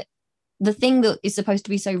forget that the thing that is supposed to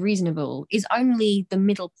be so reasonable is only the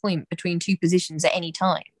middle point between two positions at any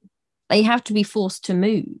time. They have to be forced to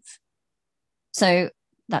move. So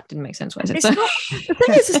that didn't make sense. The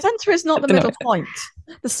thing is, the centre is not the middle point.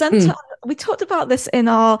 The centre, we talked about this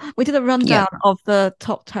we did a rundown of the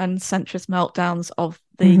top 10 centrist meltdowns of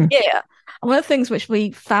the year. And one of the things which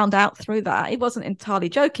we found out through that, it wasn't entirely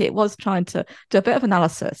jokey, it was trying to do a bit of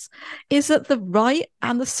analysis, is that the right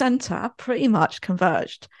and the centre pretty much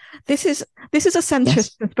converged. This is a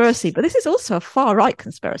centrist conspiracy, but this is also a far right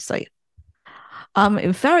conspiracy.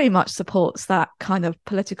 It very much supports that kind of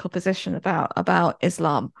political position about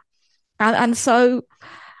Islam. And so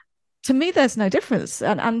to me, there's no difference.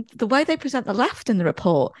 And the way they present the left in the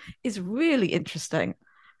report is really interesting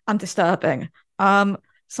and disturbing.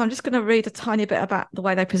 So I'm just going to read a tiny bit about the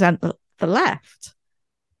way they present the left.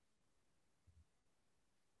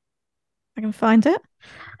 I can find it.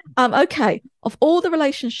 Okay. Of all the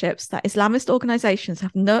relationships that Islamist organizations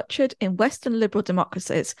have nurtured in Western liberal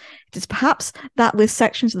democracies, it is perhaps that with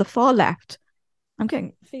sections of the far left I'm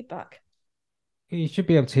getting feedback. You should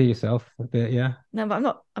be able to hear yourself a bit, yeah. No, but I'm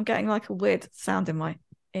not. I'm getting like a weird sound in my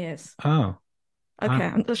ears. Oh.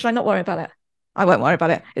 Okay, should I not worry about it? I won't worry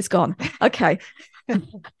about it. It's gone. Okay.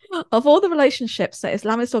 Of all the relationships that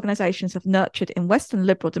Islamist organizations have nurtured in Western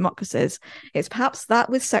liberal democracies, it's perhaps that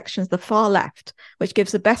with sections of the far left which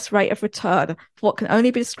gives the best rate of return for what can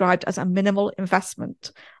only be described as a minimal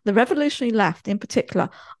investment. The revolutionary left, in particular,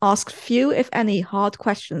 asks few, if any, hard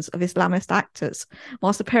questions of Islamist actors,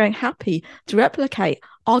 whilst appearing happy to replicate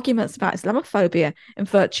arguments about Islamophobia in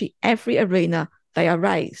virtually every arena they are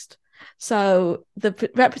raised. So the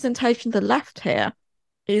representation of the left here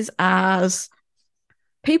is as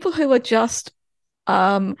people who are just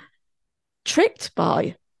tricked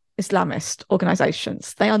by Islamist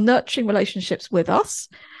organizations. They are nurturing relationships with us,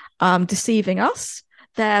 deceiving us.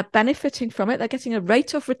 They're benefiting from it. They're getting a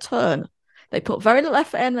rate of return. They put very little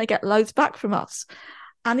effort in, they get loads back from us.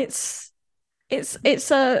 And it's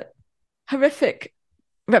a horrific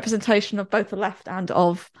representation of both the left and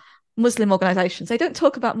of Muslim organizations. They don't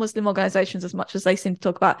talk about Muslim organizations as much as they seem to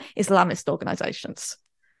talk about Islamist organizations.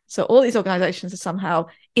 So all these organizations are somehow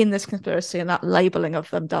in this conspiracy, and that labeling of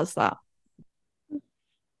them does that.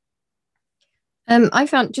 I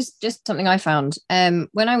found just something I found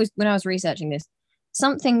when I was researching this,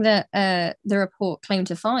 something that the report claimed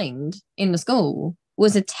to find in the school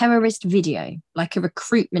was a terrorist video, like a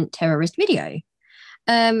recruitment terrorist video.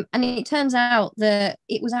 And it turns out that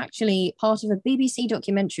it was actually part of a BBC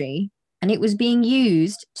documentary, and it was being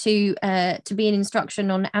used to be an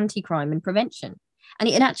instruction on anti-crime and prevention. And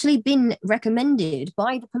it had actually been recommended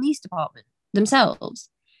by the police department themselves.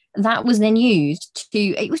 That was then used to,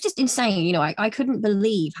 it was just insane. You know, I couldn't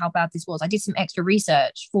believe how bad this was. I did some extra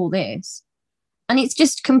research for this, and it's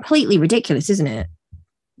just completely ridiculous, isn't it?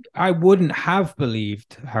 I wouldn't have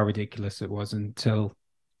believed how ridiculous it was until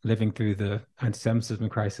living through the anti-Semitism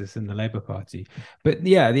crisis in the Labour Party. But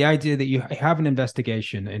yeah, the idea that you have an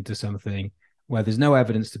investigation into something where there's no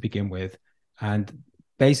evidence to begin with, and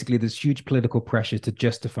basically there's huge political pressure to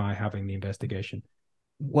justify having the investigation.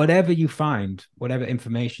 Whatever you find, whatever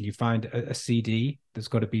information you find, a CD that's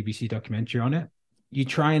got a BBC documentary on it, you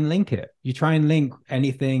try and link it. You try and link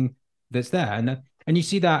anything that's there, and you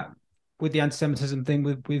see that with the anti-Semitism thing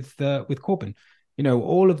with Corbyn. You know,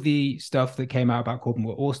 all of the stuff that came out about Corbyn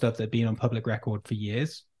were all stuff that had been on public record for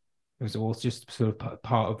years. It was all just sort of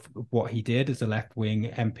part of what he did as a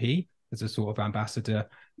left-wing MP, as a sort of ambassador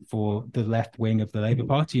for the left wing of the Labour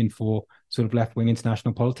Party and for sort of left-wing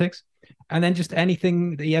international politics. And then just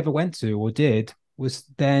anything that he ever went to or did was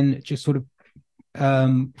then just sort of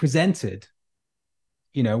presented,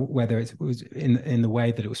 you know, whether it was in the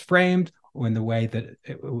way that it was framed or in the way that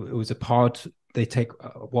it was a part, they take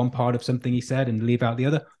one part of something he said and leave out the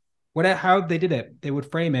other. Whatever, how they did it, they would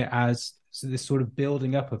frame it as this sort of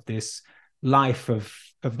building up of this life of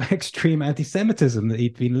extreme anti-Semitism that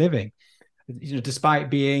he'd been living, you know, despite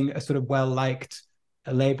being a sort of well-liked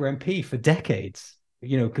Labour MP for decades,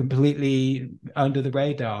 you know, completely under the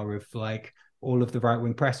radar of like all of the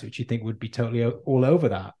right-wing press, which you think would be totally all over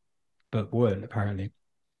that, but weren't apparently.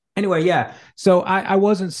 Anyway, yeah, so I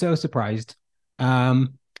wasn't so surprised,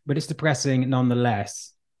 but it's depressing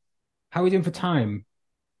nonetheless. How are we doing for time?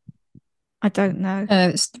 I don't know.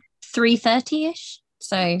 It's 3:30ish.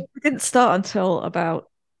 So we didn't start until about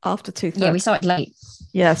after 2:30. Yeah, we started late.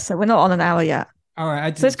 Yeah, so we're not on an hour yet. All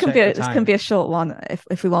right. So this can be a short one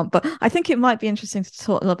if we want, but I think it might be interesting to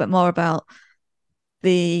talk a little bit more about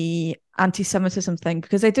the anti-Semitism thing,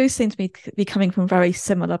 because they do seem to be coming from very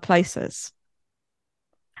similar places.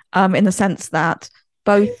 In the sense that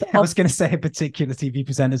both I was going to say a particular TV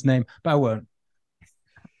presenter's name, but I won't.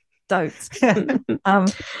 Don't.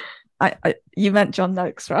 You meant John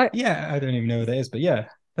Noakes, right? Yeah, I don't even know who that is, but yeah,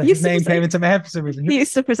 his name came into my head for some reason. He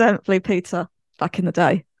used to present Blue Peter back in the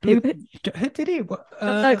day. Who did he?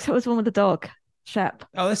 John Noakes was one with the dog, Shep.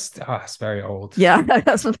 Oh, that's very old. Yeah,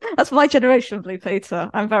 that's my generation, Blue Peter.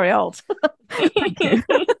 I'm very old. Thank you.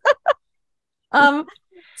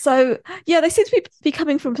 So yeah, they seem to be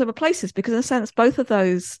coming from similar places, because in a sense, both of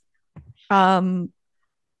those,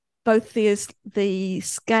 both the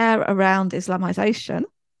scare around Islamization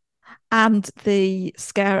and the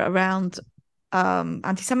scare around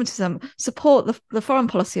anti-Semitism support the foreign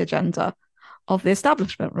policy agenda of the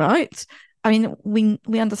establishment, right? I mean,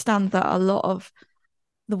 we understand that a lot of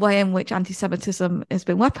the way in which anti-Semitism has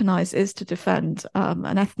been weaponized is to defend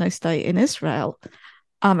an ethno-state in Israel,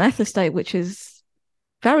 an ethno-state which is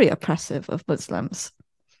very oppressive of Muslims.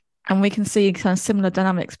 And we can see kind of similar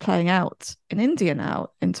dynamics playing out in India now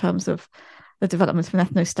in terms of the development of an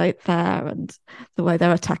ethno-state there and the way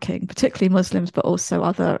they're attacking particularly Muslims, but also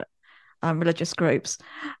other religious groups.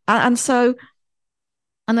 And so,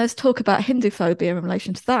 and there's talk about Hindu phobia in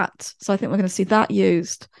relation to that. So I think we're going to see that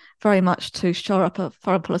used very much to shore up a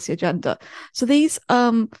foreign policy agenda. So these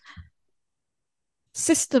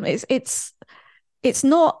system it's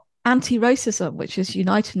not anti-racism which is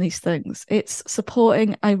uniting these things. It's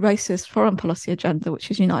supporting a racist foreign policy agenda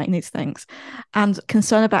which is uniting these things. And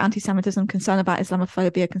concern about anti-Semitism, concern about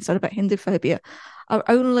Islamophobia, concern about Hinduphobia are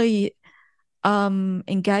only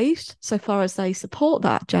engaged so far as they support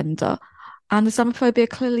that agenda. And Islamophobia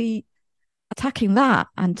clearly attacking that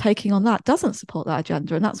and taking on that doesn't support that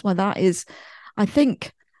agenda. And that's why that is, I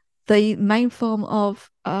think, the main form of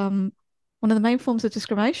one of the main forms of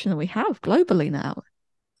discrimination that we have globally now.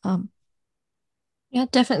 Yeah,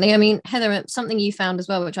 definitely. I mean, Heather, something you found as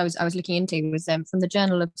well, which I was looking into, was from the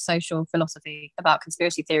Journal of Social Philosophy about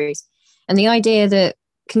conspiracy theories, and the idea that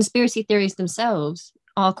conspiracy theories themselves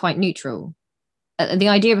are quite neutral. The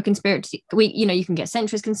idea of a conspiracy, you can get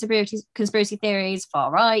centrist conspiracy theories,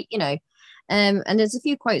 far right, and there's a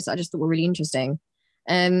few quotes that I just thought were really interesting.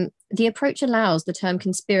 The approach allows the term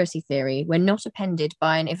conspiracy theory, when not appended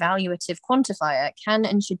by an evaluative quantifier, can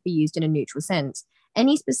and should be used in a neutral sense.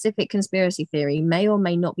 Any specific conspiracy theory may or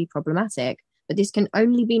may not be problematic, but this can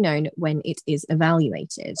only be known when it is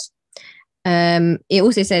evaluated. It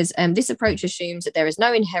also says, this approach assumes that there is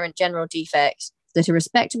no inherent general defect that a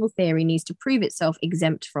respectable theory needs to prove itself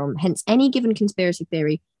exempt from. Hence, any given conspiracy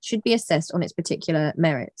theory should be assessed on its particular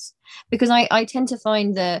merits. Because I tend to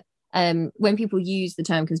find that when people use the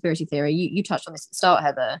term conspiracy theory, you touched on this at the start,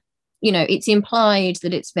 Heather, it's implied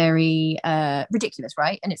that it's very ridiculous,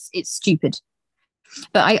 right? And it's stupid.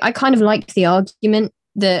 But I kind of liked the argument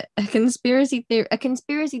that a conspiracy theory,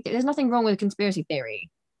 there's nothing wrong with a conspiracy theory.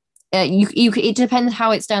 It depends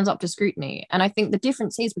how it stands up to scrutiny. And I think the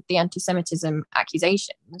difference is with the anti-Semitism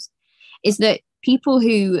accusations is that people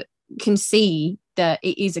who can see that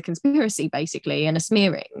it is a conspiracy, basically, and a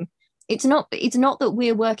smearing, it's not that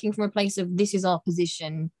we're working from a place of this is our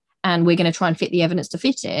position and we're going to try and fit the evidence to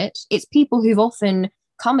fit it. It's people who've often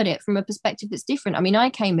come at it from a perspective that's different. I mean, I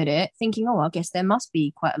came at it thinking, I guess there must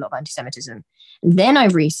be quite a lot of anti-Semitism. And then I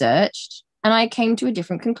researched and I came to a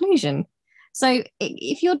different conclusion. So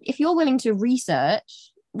if you're willing to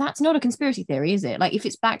research, that's not a conspiracy theory, is it? Like, if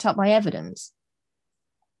it's backed up by evidence.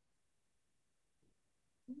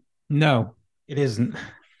 No, it isn't.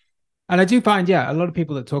 And I do find, a lot of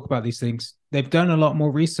people that talk about these things, they've done a lot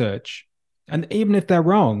more research. And even if they're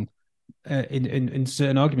wrong in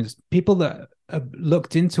certain arguments, people that have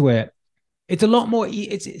looked into it, it's a lot more,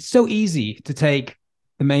 it's so easy to take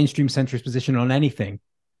the mainstream centrist position on anything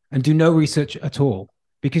and do no research at all.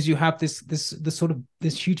 Because you have this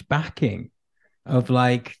huge backing of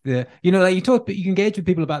like you engage with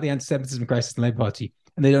people about the anti-Semitism crisis in the Labour Party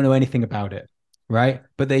and they don't know anything about it, right?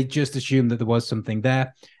 But they just assume that there was something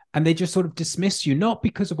there. And they just sort of dismiss you, not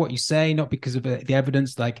because of what you say, not because of the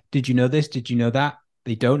evidence, like, did you know this? Did you know that?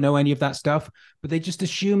 They don't know any of that stuff, but they just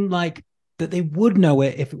assume like that they would know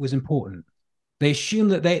it if it was important. They assume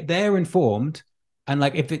that they're informed. And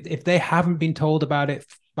like, if they haven't been told about it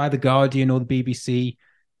by The Guardian or the BBC,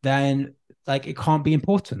 then like it can't be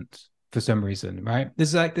important for some reason, right?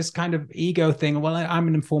 There's like this kind of ego thing. Well, I'm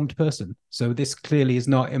an informed person, so this clearly is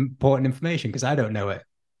not important information because I don't know it.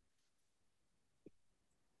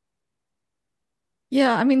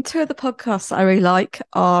 Yeah, I mean, two of the podcasts I really like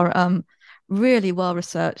are really well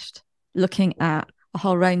researched, looking at a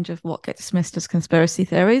whole range of what gets dismissed as conspiracy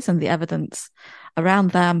theories and the evidence around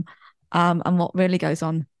them, and what really goes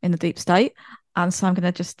on in the deep state. And so I'm going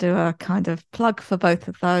to just do a kind of plug for both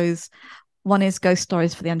of those. One is Ghost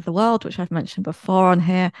Stories for the End of the World, which I've mentioned before on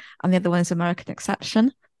here, and the other one is American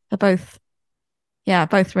Exception. They're both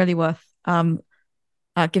really worth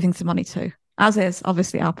giving some money to, as is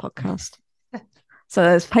obviously our podcast. So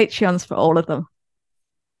there's Patreons for all of them.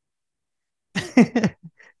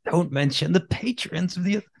 Don't mention the patrons of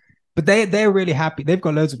the other. But they're really happy. They've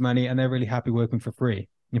got loads of money and they're really happy working for free.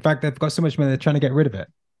 In fact, they've got so much money, they're trying to get rid of it.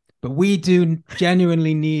 But we do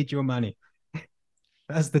genuinely need your money.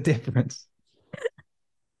 That's the difference.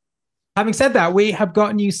 Having said that, we have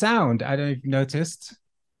got new sound. I don't know if you noticed.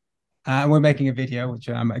 We're making a video, which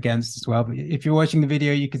I'm against as well. But if you're watching the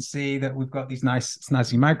video, you can see that we've got these nice,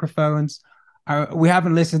 snazzy microphones. We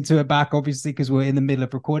haven't listened to it back, obviously, because we're in the middle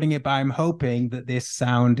of recording it. But I'm hoping that this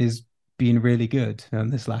sound is being really good in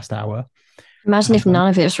this last hour. Imagine if none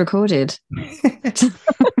of it's recorded.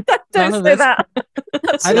 Don't say that.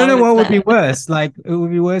 I don't know what would be worse. Like, it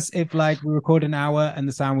would be worse if like we record an hour and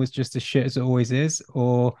the sound was just as shit as it always is,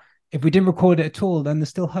 or if we didn't record it at all, then there's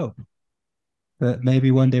still hope that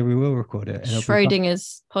maybe one day we will record it.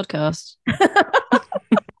 Schrodinger's podcast.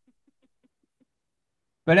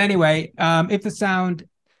 But anyway, if the sound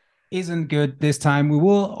isn't good this time, we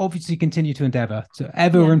will obviously continue to endeavor to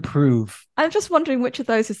ever improve. I'm just wondering which of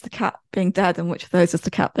those is the cat being dead and which of those is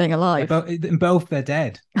the cat being alive. In both, they're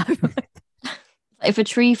dead. If a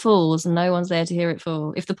tree falls and no one's there to hear it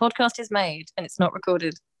fall, if the podcast is made and it's not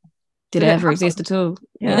recorded, did it ever exist at all?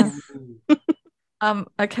 Yeah.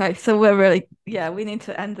 Okay, so we're really, we need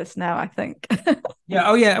to end this now, I think. Yeah.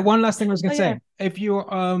 Oh, yeah. One last thing I was going to say. Yeah. If you're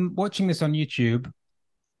watching this on YouTube,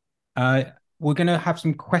 we're going to have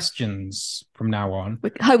some questions from now on.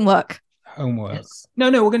 Homework. Yes.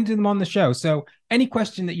 No, we're going to do them on the show. So any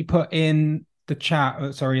question that you put in the chat,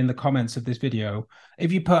 in the comments of this video,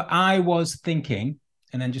 if you put "I was thinking"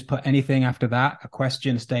 and then just put anything after that, a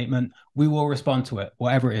question, a statement, we will respond to it,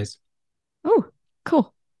 whatever it is. Oh,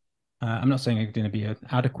 cool. I'm not saying it's going to be an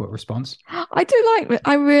adequate response.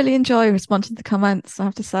 I really enjoy responding to comments. I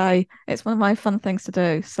have to say, it's one of my fun things to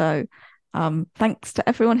do. So thanks to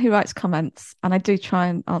everyone who writes comments, and I do try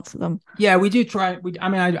and answer them. Yeah, we do try.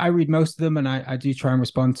 I read most of them, and I do try and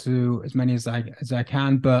respond to as many as I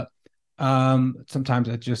can, but sometimes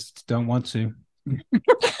I just don't want to.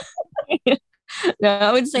 No,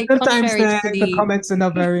 I would say sometimes the comments are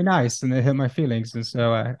not very nice and they hurt my feelings, and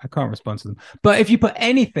so I can't respond to them. But if you put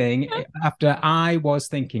anything after "I was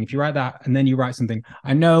thinking," if you write that and then you write something,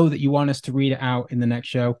 I know that you want us to read it out in the next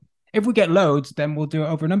show. If we get loads, then we'll do it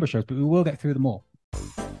over a number of shows, but we will get through them all.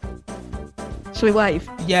 Shall we wave?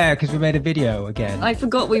 Yeah, because we made a video again. I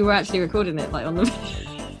forgot we were actually recording it on the video.